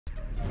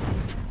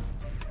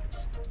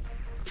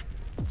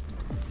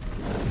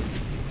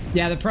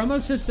Yeah, the promo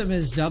system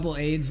is double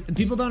AIDS.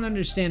 People don't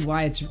understand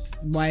why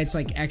it's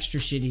like extra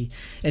shitty.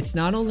 It's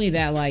not only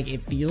that like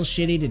it feels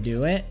shitty to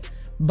do it,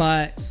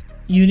 but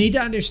you need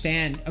to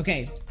understand.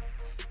 Okay,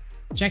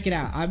 check it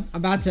out. I'm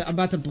about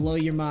to blow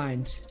your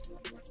mind.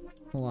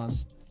 Hold on, I'm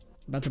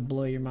about to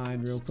blow your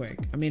mind real quick.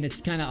 I mean, it's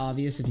kind of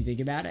obvious if you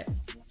think about it,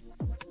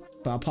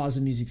 but I'll pause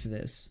the music for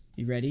this.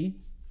 You ready?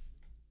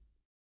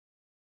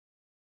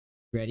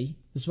 Ready?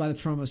 This is why the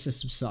promo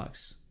system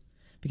sucks,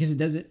 because it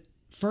doesn't.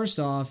 First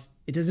off,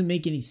 it doesn't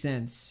make any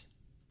sense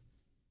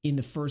in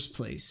the first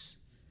place.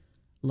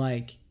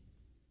 Like,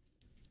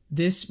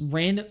 this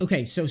random...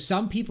 Okay, so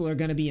some people are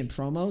going to be in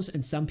promos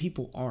and some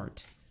people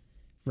aren't,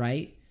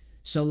 right?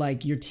 So,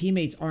 like, your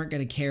teammates aren't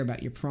going to care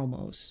about your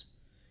promos.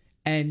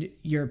 And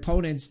your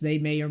opponents, they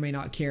may or may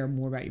not care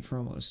more about your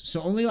promos.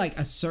 So only, like,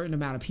 a certain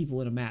amount of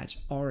people in a match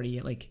already,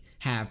 like,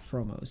 have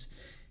promos.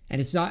 And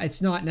it's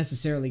not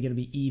necessarily going to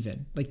be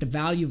even. Like, the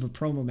value of a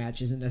promo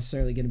match isn't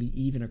necessarily going to be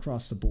even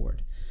across the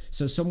board.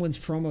 So someone's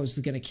promos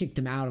are going to kick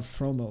them out of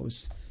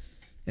promos,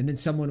 and then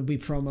someone will be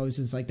promos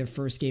as like their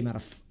first game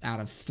out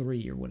of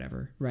 3 or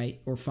whatever,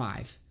 right? Or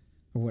 5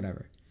 or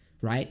whatever,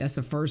 right? That's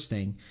the first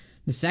thing.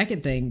 The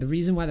second thing, the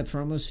reason why the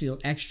promos feel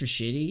extra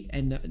shitty,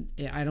 and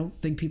I don't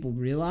think people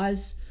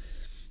realize.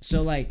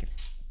 So like,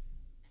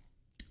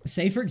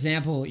 say for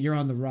example, you're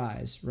on the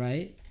Rise,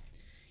 right?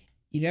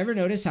 You never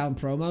notice how in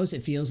promos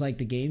it feels like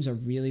the games are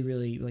really,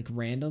 really like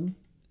random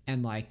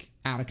and like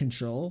out of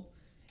control?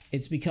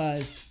 It's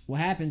because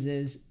what happens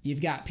is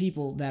you've got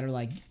people that are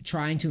like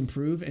trying to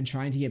improve and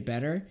trying to get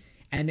better,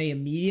 and they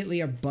immediately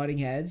are butting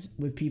heads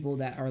with people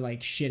that are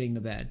like shitting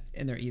the bed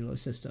in their ELO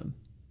system,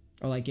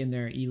 or like in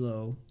their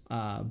ELO,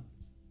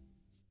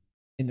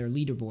 in their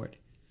leaderboard.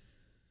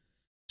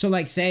 So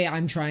like, say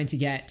I'm trying to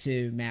get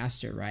to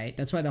master, right?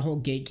 That's why the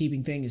whole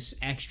gatekeeping thing is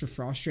extra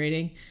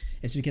frustrating.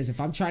 It's because if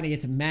I'm trying to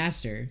get to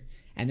master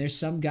and there's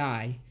some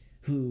guy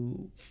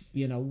who,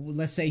 you know,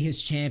 let's say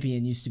his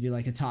champion used to be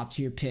like a top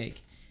tier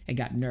pick and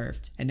got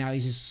nerfed, and now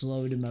he's just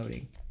slow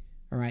demoting.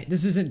 All right,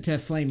 this isn't to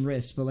flame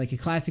wrists, but like a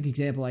classic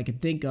example I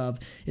could think of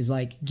is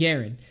like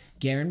Garen.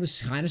 Garen was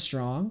kind of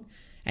strong,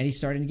 and he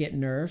started to get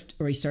nerfed,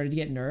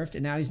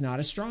 and now he's not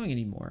as strong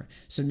anymore.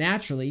 So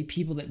naturally,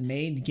 people that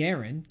made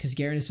Garen, because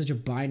Garen is such a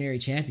binary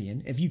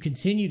champion, if you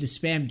continue to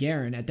spam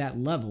Garen at that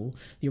level,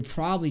 you'll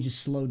probably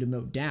just slow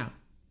demote down,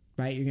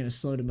 right? You're going to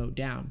slow demote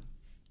down.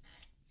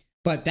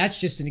 But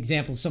that's just an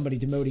example of somebody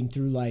demoting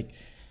through like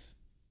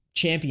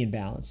champion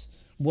balance.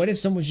 What if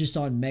someone's just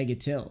on mega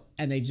tilt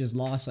and they've just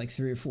lost like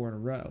 3 or 4 in a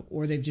row,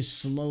 or they've just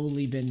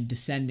slowly been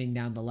descending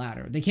down the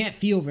ladder? They can't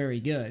feel very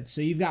good.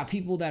 So you've got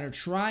people that are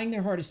trying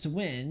their hardest to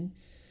win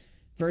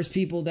versus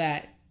people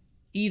that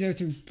either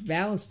through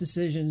balance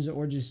decisions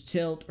or just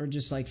tilt or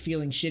just like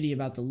feeling shitty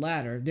about the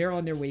ladder, they're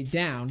on their way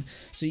down.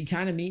 So you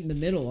kind of meet in the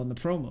middle on the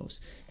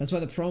promos. That's why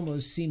the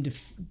promos seem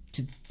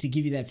to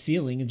give you that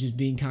feeling of just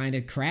being kind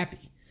of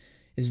crappy,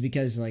 is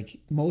because like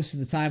most of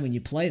the time when you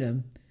play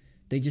them,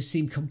 they just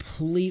seem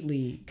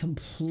completely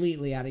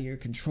out of your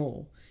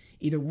control.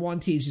 Either one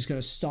team's just going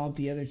to stomp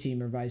the other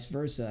team or vice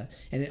versa.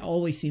 And it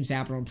always seems to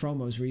happen on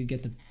promos where you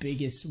get the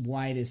biggest,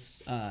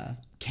 widest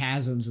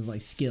chasms of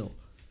like skill.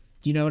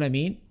 Do you know what I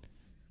mean?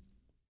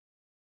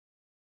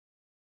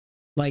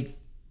 Like,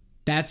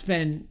 that's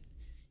been,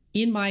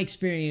 in my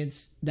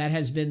experience, that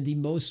has been the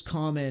most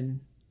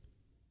common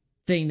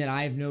thing that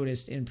I've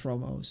noticed in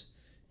promos.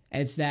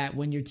 It's that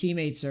when your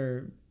teammates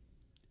are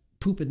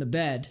pooping the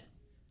bed,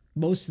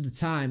 most of the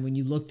time when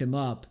you look them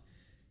up,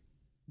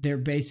 they're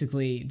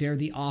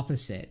the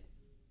opposite.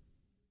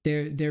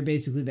 They're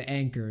basically the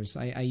anchors.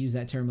 I use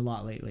that term a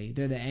lot lately.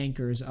 They're the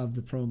anchors of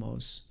the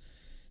promos.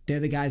 They're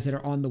the guys that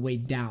are on the way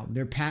down.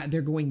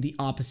 They're going the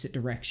opposite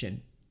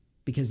direction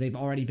because they've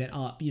already been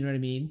up. You know what I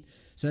mean?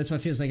 So that's why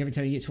it feels like every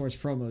time you get towards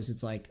promos,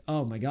 it's like,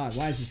 oh my God,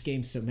 why is this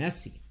game so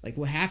messy? Like,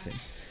 what happened?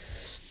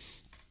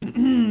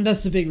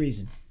 That's the big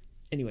reason.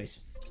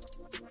 Anyways.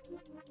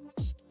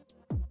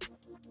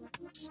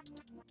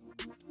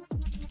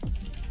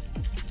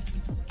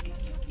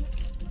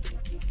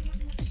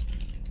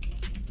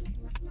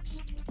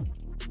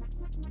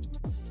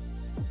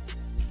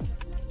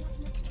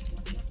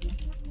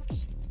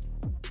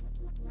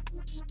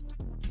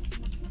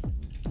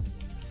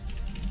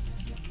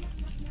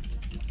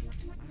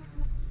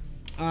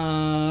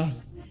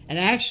 And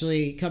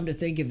actually, come to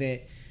think of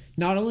it,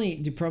 not only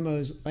do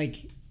promos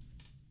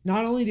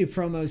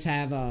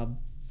have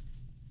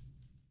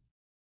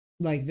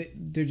like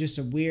they're just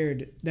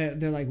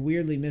they're like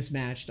weirdly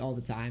mismatched all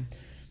the time.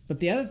 But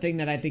the other thing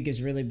that I think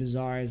is really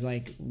bizarre is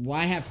like,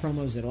 why have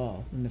promos at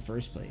all in the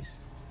first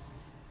place?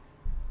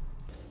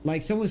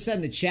 Like someone said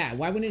in the chat,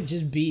 why wouldn't it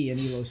just be an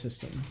ELO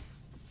system?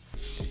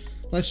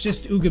 Let's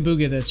just ooga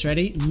booga this.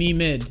 Ready? Me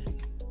mid,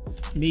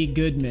 me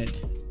good mid.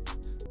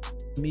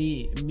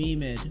 Me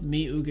mid,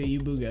 me ooga, you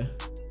booga.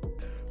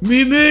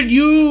 Me mid,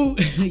 you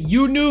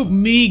noob,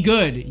 me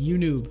good, you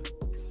noob.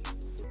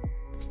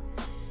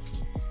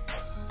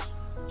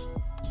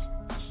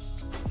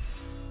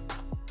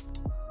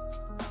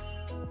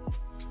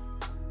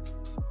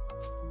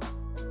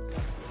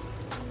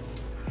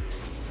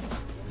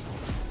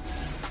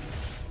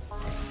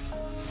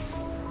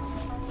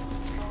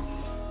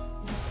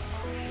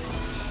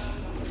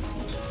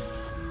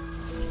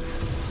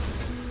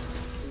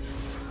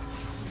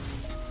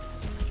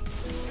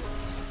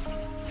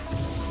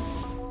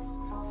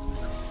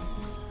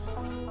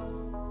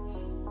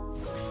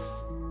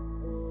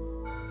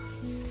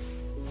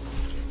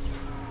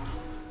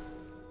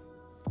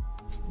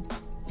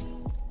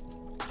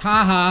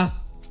 Haha.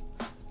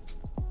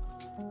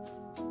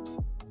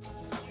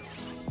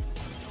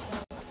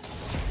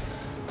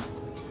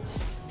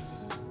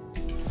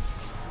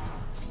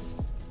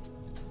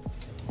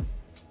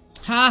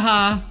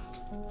 Haha.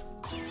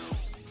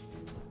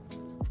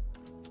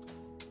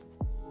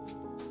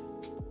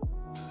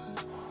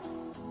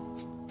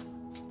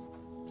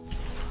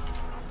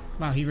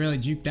 Wow, he really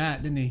juked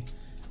that, didn't he?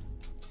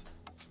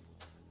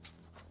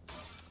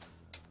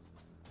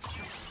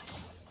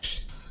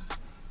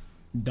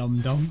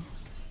 Dum dum.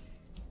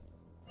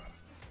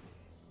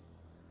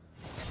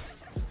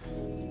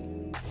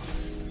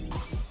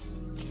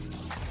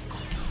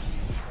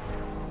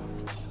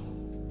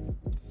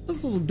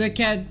 This little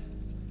dickhead.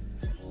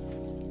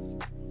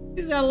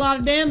 He's got a lot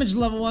of damage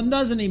level 1,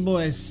 doesn't he,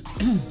 boys?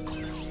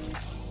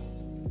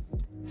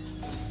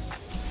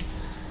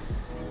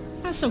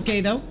 That's okay,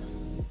 though.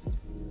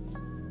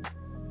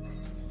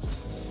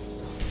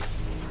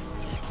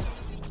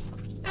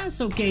 That's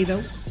okay,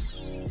 though.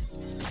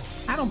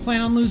 I don't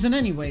plan on losing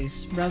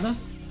anyways, brother.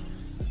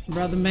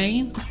 Brother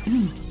Main.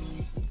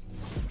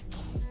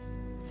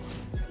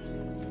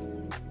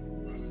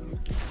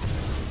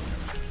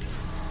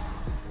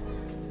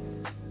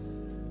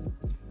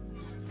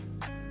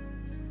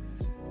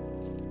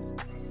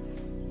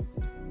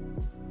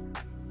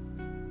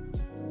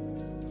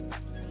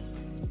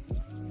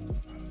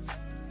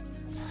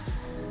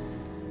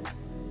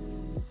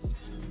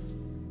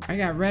 I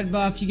got red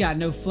buff, you got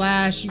no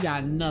flash, you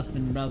got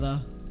nothing,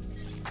 brother.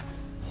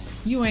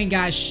 You ain't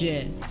got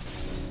shit.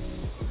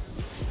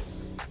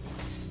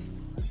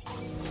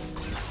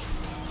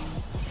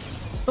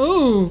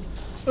 Ooh!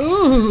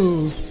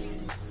 Ooh!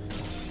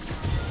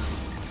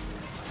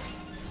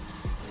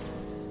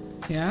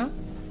 Yeah?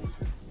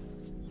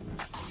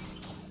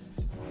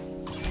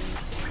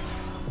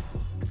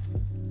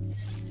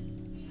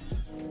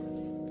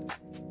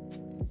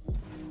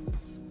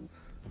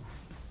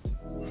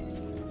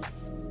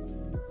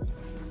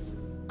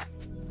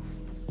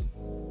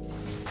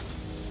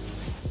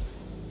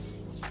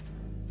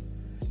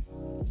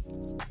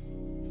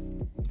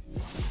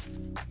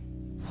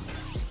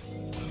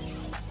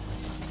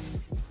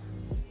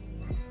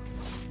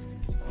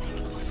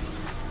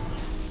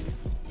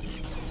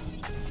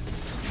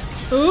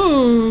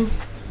 Ooh.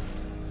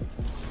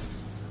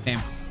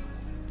 Damn.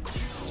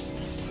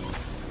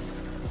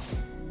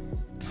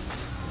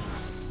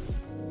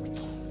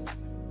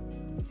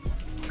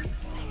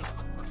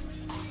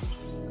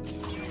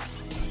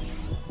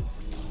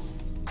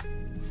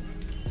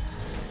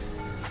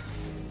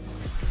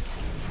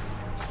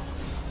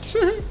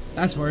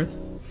 That's worth.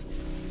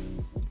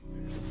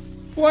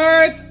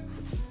 Worth.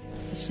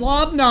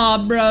 Slob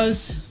knob,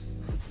 bros.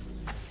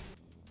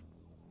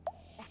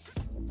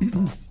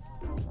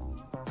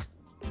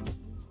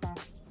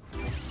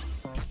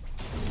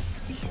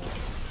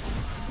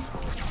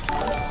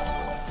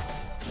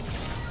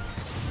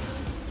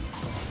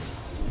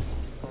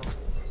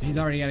 He's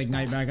already got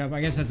Ignite back up.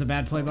 I guess that's a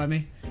bad play by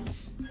me.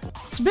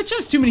 This bitch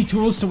has too many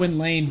tools to win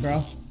lane,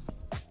 bro.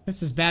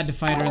 This is bad to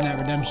fight her in that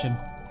redemption.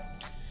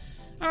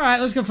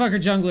 Alright, let's go fuck her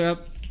jungler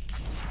up.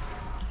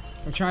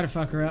 Or try to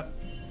fuck her up.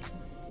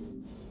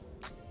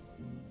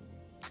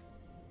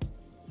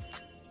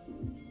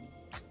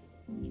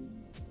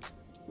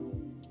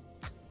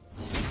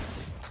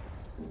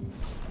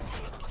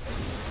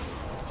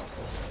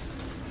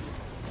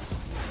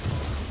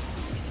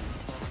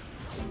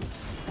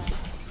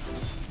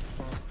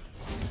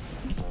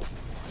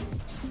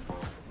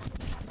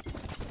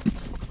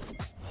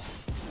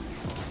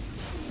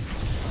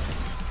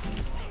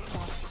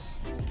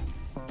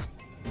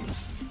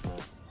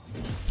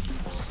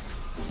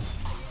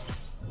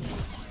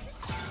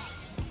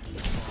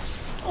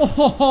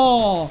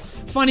 Oh,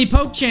 funny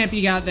poke champ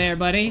you got there,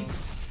 buddy.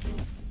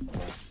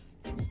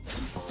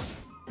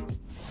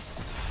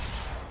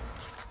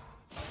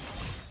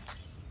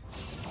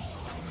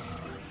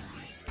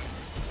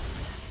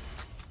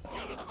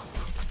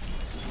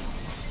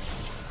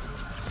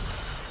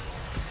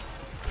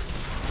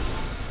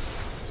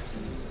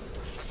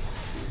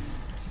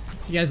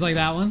 You guys like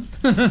that one?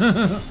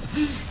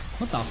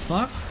 What the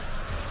fuck?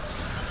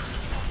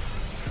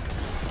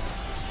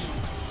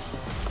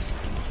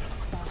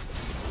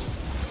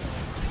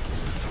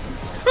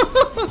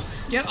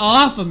 Get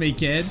off of me,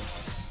 kids.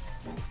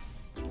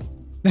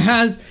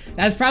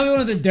 That's probably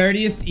one of the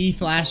dirtiest E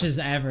flashes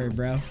ever,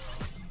 bro.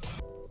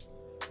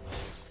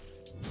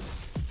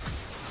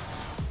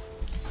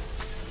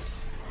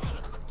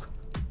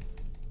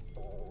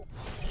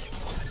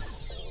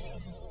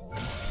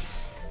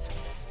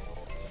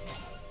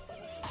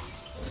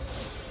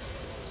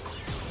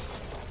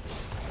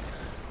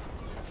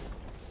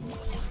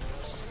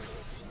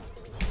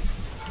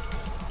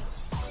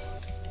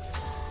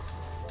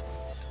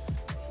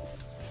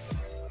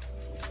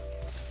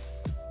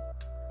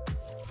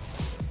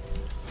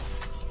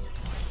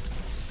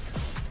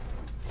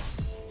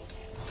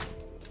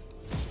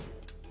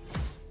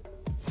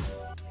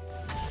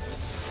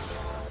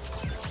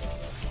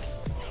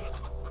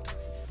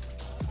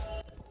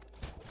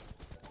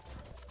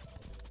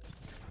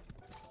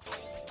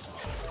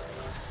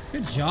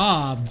 Good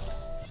job.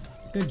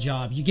 Good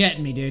job. You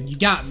getting me, dude. You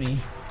got me.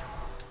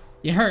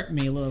 You hurt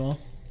me a little.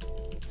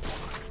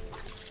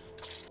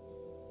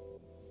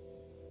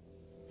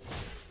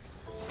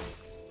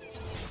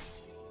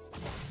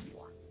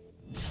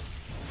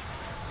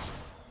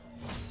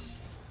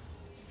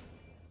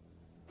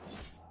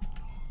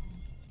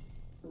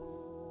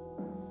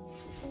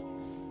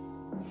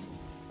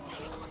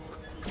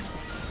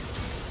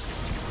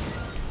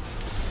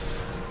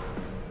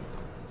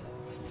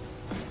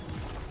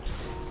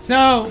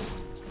 So,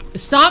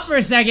 stop for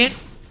a second.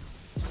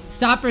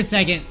 Stop for a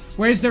second.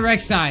 Where's the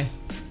Rek'Sai?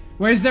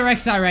 Where's the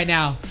Rek'Sai right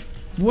now?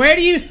 Where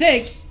do you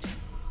think?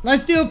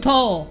 Let's do a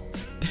poll.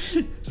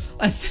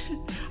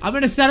 I'm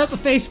gonna set up a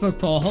Facebook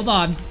poll. Hold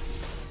on.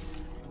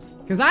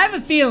 Because I have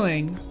a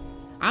feeling,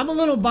 I'm a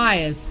little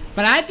biased,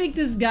 but I think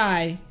this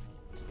guy,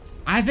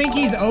 I think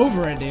he's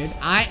over it, dude.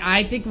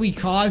 I think we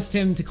caused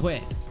him to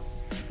quit.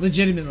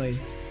 Legitimately.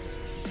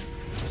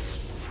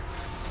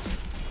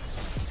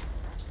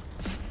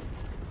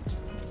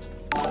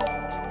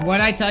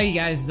 What'd I tell you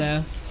guys,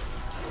 though?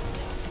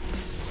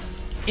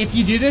 If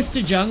you do this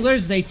to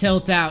junglers, they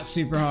tilt out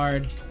super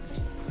hard.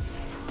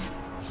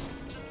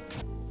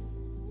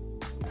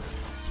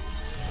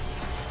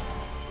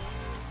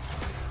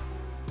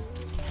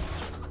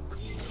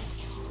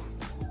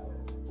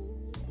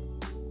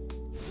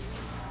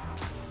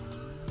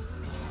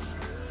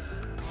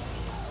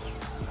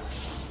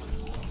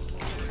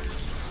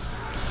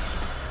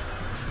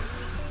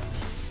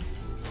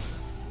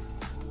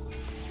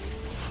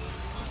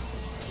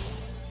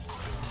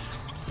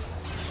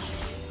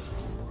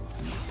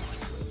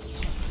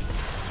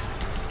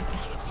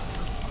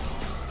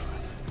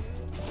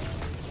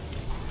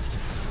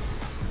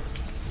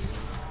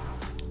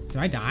 Do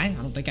I die?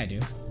 I don't think I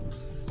do.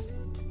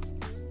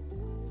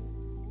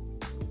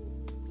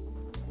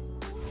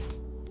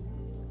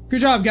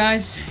 Good job,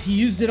 guys. You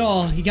used it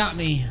all. You got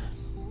me.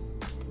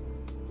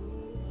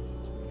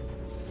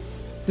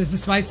 Does the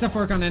smite stuff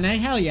work on NA?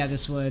 Hell yeah,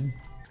 this would.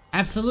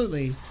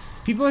 Absolutely.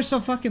 People are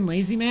so fucking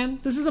lazy, man.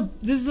 This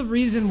is a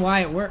reason why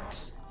it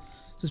works.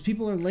 Because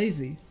people are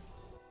lazy.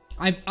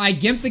 I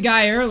gimped the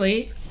guy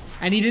early,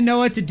 and he didn't know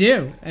what to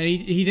do. And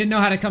he didn't know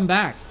how to come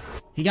back.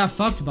 He got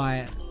fucked by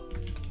it.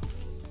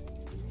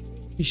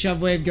 You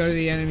shove wave, go to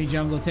the enemy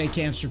jungle, take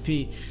camps,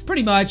 repeat.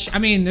 Pretty much. I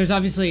mean, there's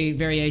obviously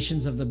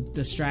variations of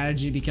the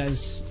strategy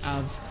because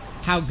of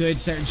how good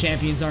certain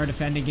champions are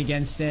defending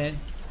against it.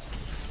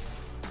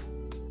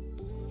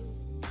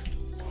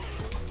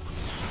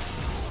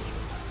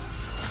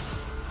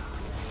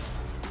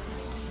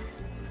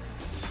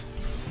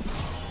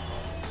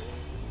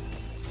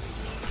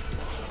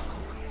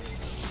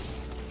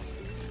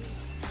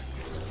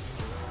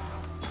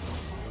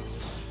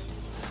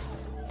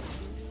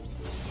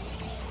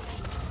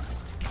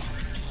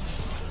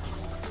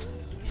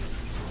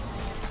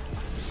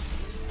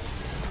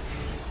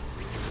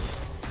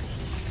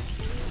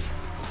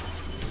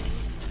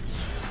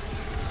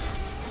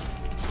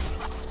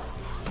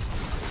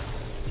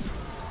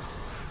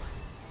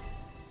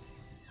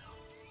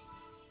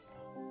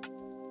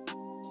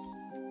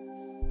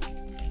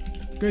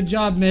 Good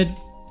job, mid.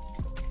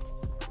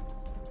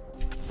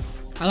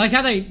 I like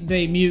how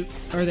they mute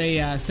or they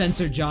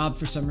censor job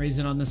for some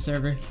reason on this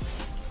server.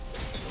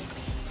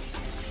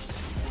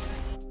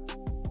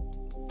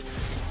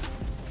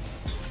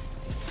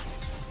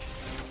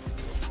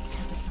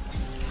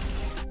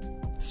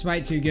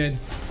 Smite too good.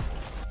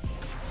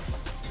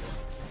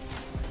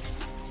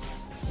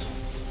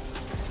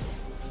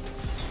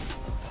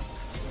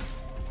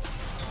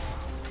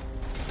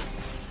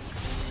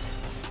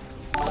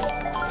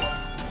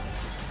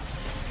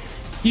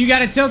 You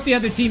gotta tilt the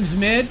other team's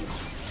mid.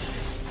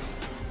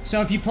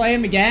 So if you play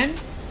him again,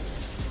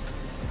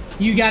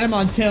 you got him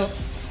on tilt.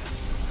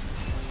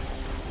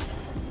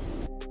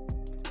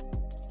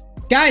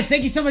 Guys,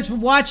 thank you so much for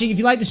watching. If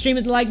you like the stream,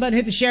 hit the like button,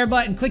 hit the share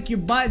button, click your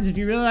buttons. If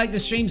you really like the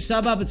stream,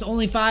 sub up. It's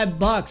only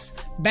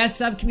 $5. Best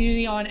sub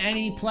community on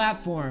any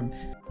platform.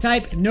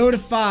 Type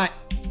notify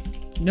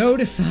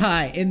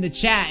in the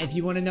chat if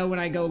you want to know when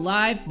I go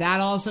live. That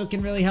also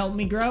can really help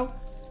me grow.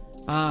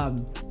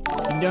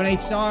 You can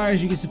donate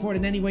stars. You can support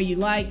in any way you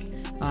like.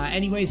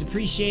 Any way is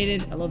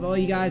appreciated. I love all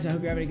you guys. I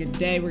hope you're having a good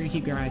day. We're gonna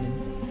keep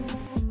grinding.